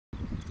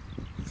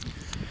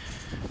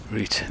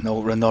Right, now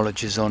the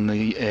knowledge is on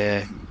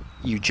the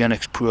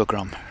eugenics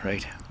program,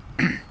 right?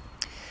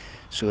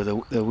 So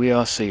the way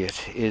I see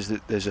it is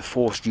that there's a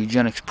forced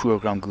eugenics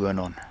program going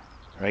on,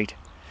 right?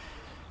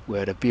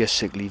 Where they're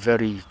basically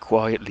very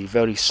quietly,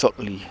 very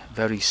subtly,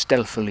 very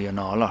stealthily and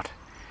all that,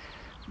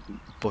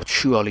 but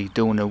surely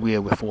doing away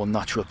with all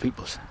natural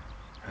peoples,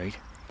 right?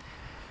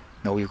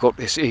 Now we've got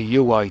this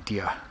EU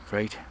idea,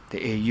 right?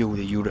 The EU,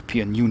 the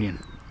European Union,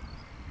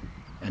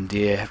 and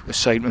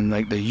aside from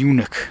like the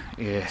eunuch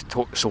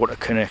sort of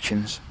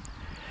connections,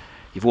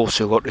 you've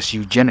also got this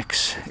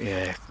eugenics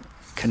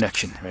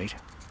connection, right?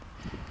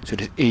 So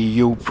this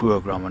EU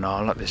program and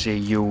all that, this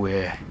EU,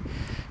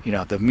 you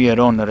know, they've made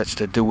on that it's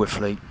to do with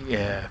like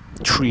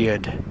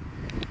trade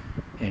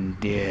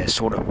and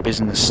sort of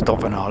business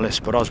stuff and all this,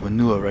 but as we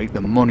know, right,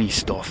 the money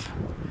stuff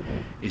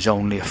is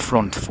only a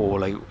front for,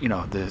 like, you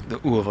know,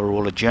 the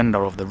overall agenda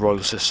of the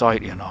Royal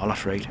Society and all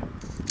that, right?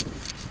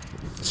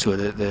 So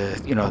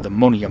the you know, the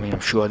money, I mean, I'm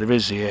sure there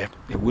is it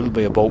will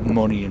be about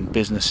money and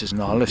businesses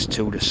and all this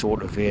too, the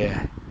sort of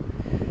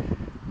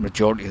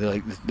majority of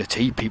like the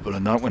tea people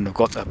and that, when they've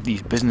got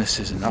these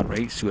businesses and that,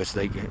 right? So it's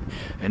like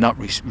in that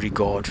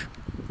regard,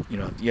 you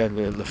know, yeah,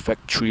 it'll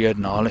affect trade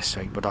and all this,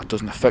 right? But that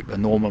doesn't affect the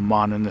normal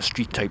man in the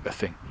street type of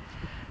thing,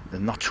 the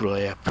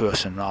natural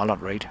person and all that,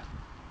 right?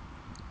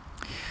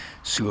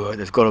 So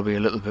there's got to be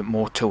a little bit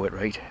more to it,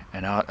 right?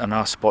 And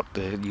I spot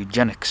the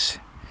eugenics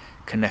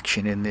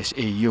connection in this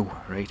EU,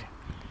 right?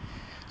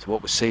 So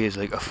what we say is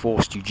like a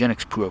forced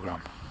eugenics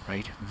program,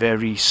 right?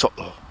 Very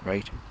subtle,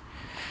 right?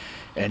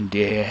 And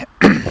you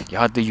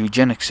had the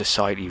Eugenics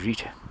Society,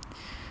 right,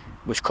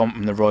 which come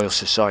from the Royal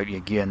Society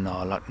again,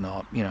 all that,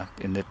 you know,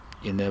 in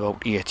the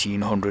about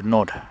 1800 and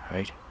odd,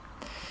 right?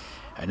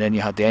 And then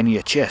you had the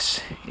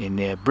NHS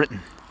in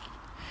Britain.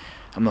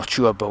 I'm not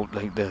sure about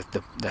like the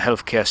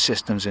healthcare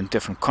systems in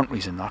different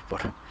countries and that,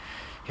 but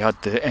you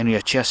had the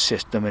NHS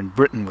system in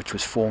Britain, which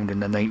was formed in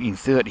the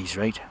 1930s,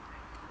 right?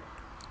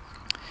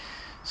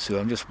 So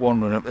I'm just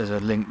wondering if there's a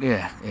link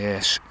there.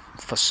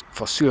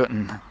 For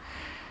certain,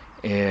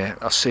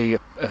 I see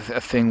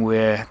a thing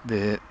where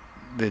they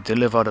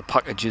deliver the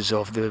packages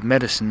of the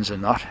medicines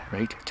and that,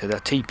 right, to their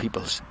tea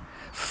peoples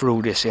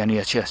through this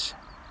NHS,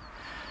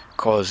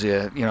 because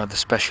you know, they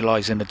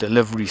specialise in the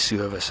delivery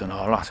service and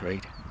all that,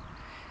 right?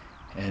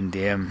 And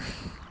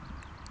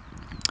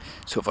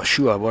so for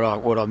sure,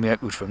 what I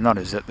make out from that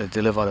is that they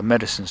deliver the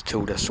medicines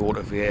to the sort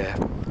of the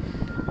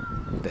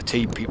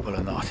tea people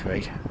and that,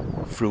 right,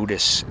 through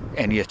this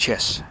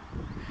NHS,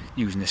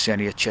 using this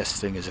NHS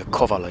thing as a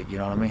cover, like, you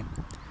know what I mean?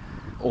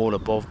 All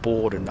above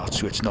board and that,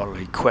 so it's not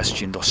really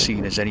questioned or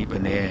seen as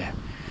anything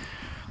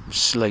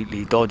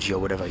slightly dodgy or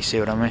whatever, you see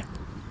what I mean?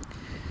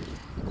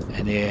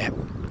 And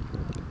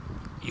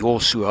you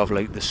also have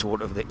like the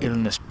sort of the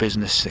illness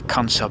business, the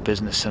cancer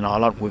business and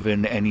all that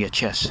within the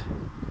NHS,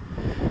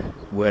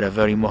 where they're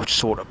very much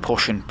sort of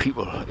pushing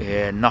people,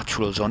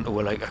 naturals, onto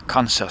like a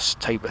cancer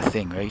type of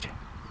thing, right?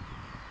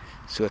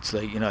 So it's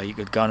like, you know, you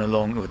could go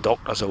along with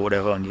doctors or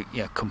whatever and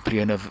you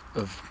complain of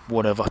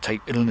whatever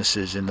type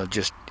illnesses, and they'll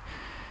just,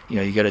 you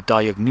know, you get a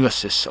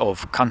diagnosis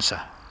of cancer,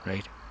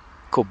 right?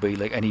 Could be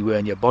like anywhere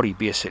in your body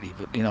basically,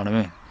 but you know what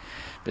I mean?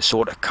 The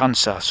sort of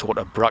cancer sort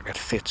of bracket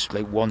fits,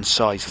 like one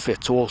size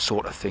fits all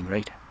sort of thing,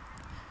 right?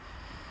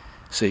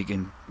 So you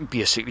can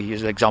basically,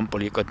 as an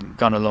example, you could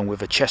go along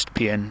with a chest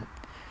pain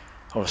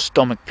or a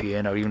stomach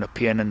pain or even a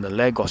pain in the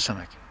leg or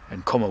something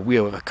and come away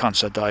with a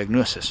cancer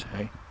diagnosis,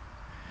 right?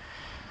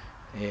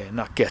 And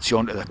that gets you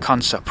onto the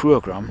cancer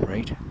program,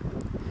 right?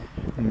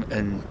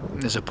 And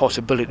there's a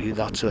possibility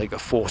that's like a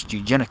forced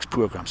eugenics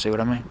program, see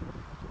what I mean?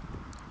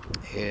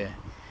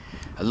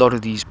 A lot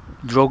of these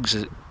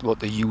drugs, what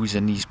they use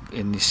in this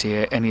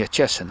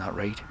NHS and that,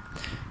 right,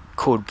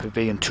 could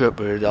be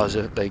interpreted as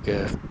like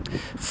a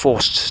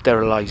forced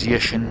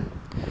sterilisation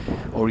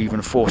or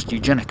even forced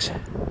eugenics,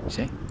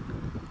 see?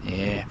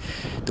 There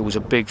was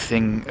a big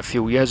thing a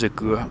few years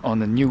ago on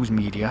the news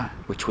media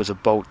which was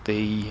about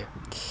the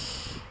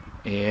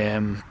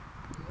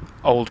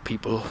old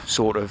people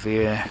sort of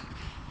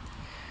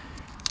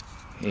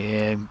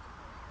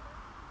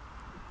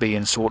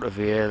being sort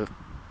of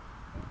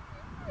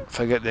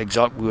forget the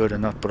exact word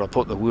and that, but I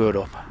put the word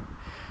up,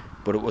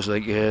 but it was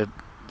like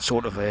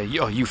sort of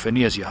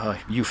euthanasia,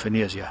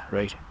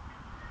 right?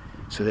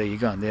 So there you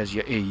go, and there's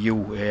your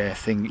EU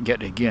thing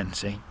yet again,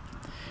 see?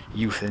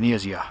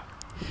 Euthanasia.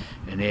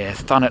 And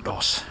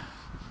Thanatos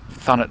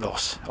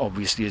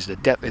obviously is the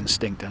death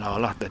instinct and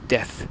all that, the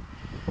death.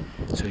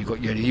 So you've got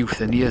your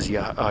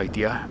euthanasia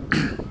idea,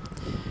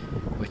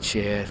 which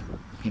you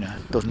know,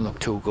 doesn't look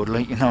too good,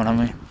 like, you know what I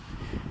mean?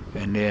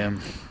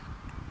 And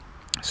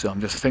so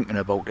I'm just thinking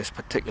about this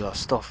particular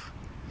stuff.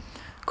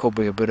 Could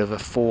be a bit of a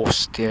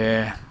forced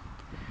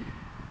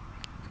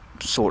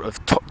sort of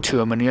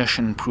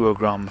termination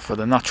program for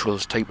the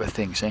naturals type of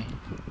thing, see?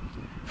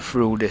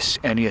 Through this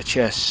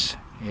NHS,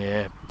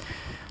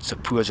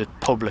 supposed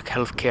public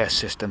healthcare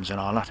systems and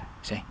all that,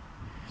 see?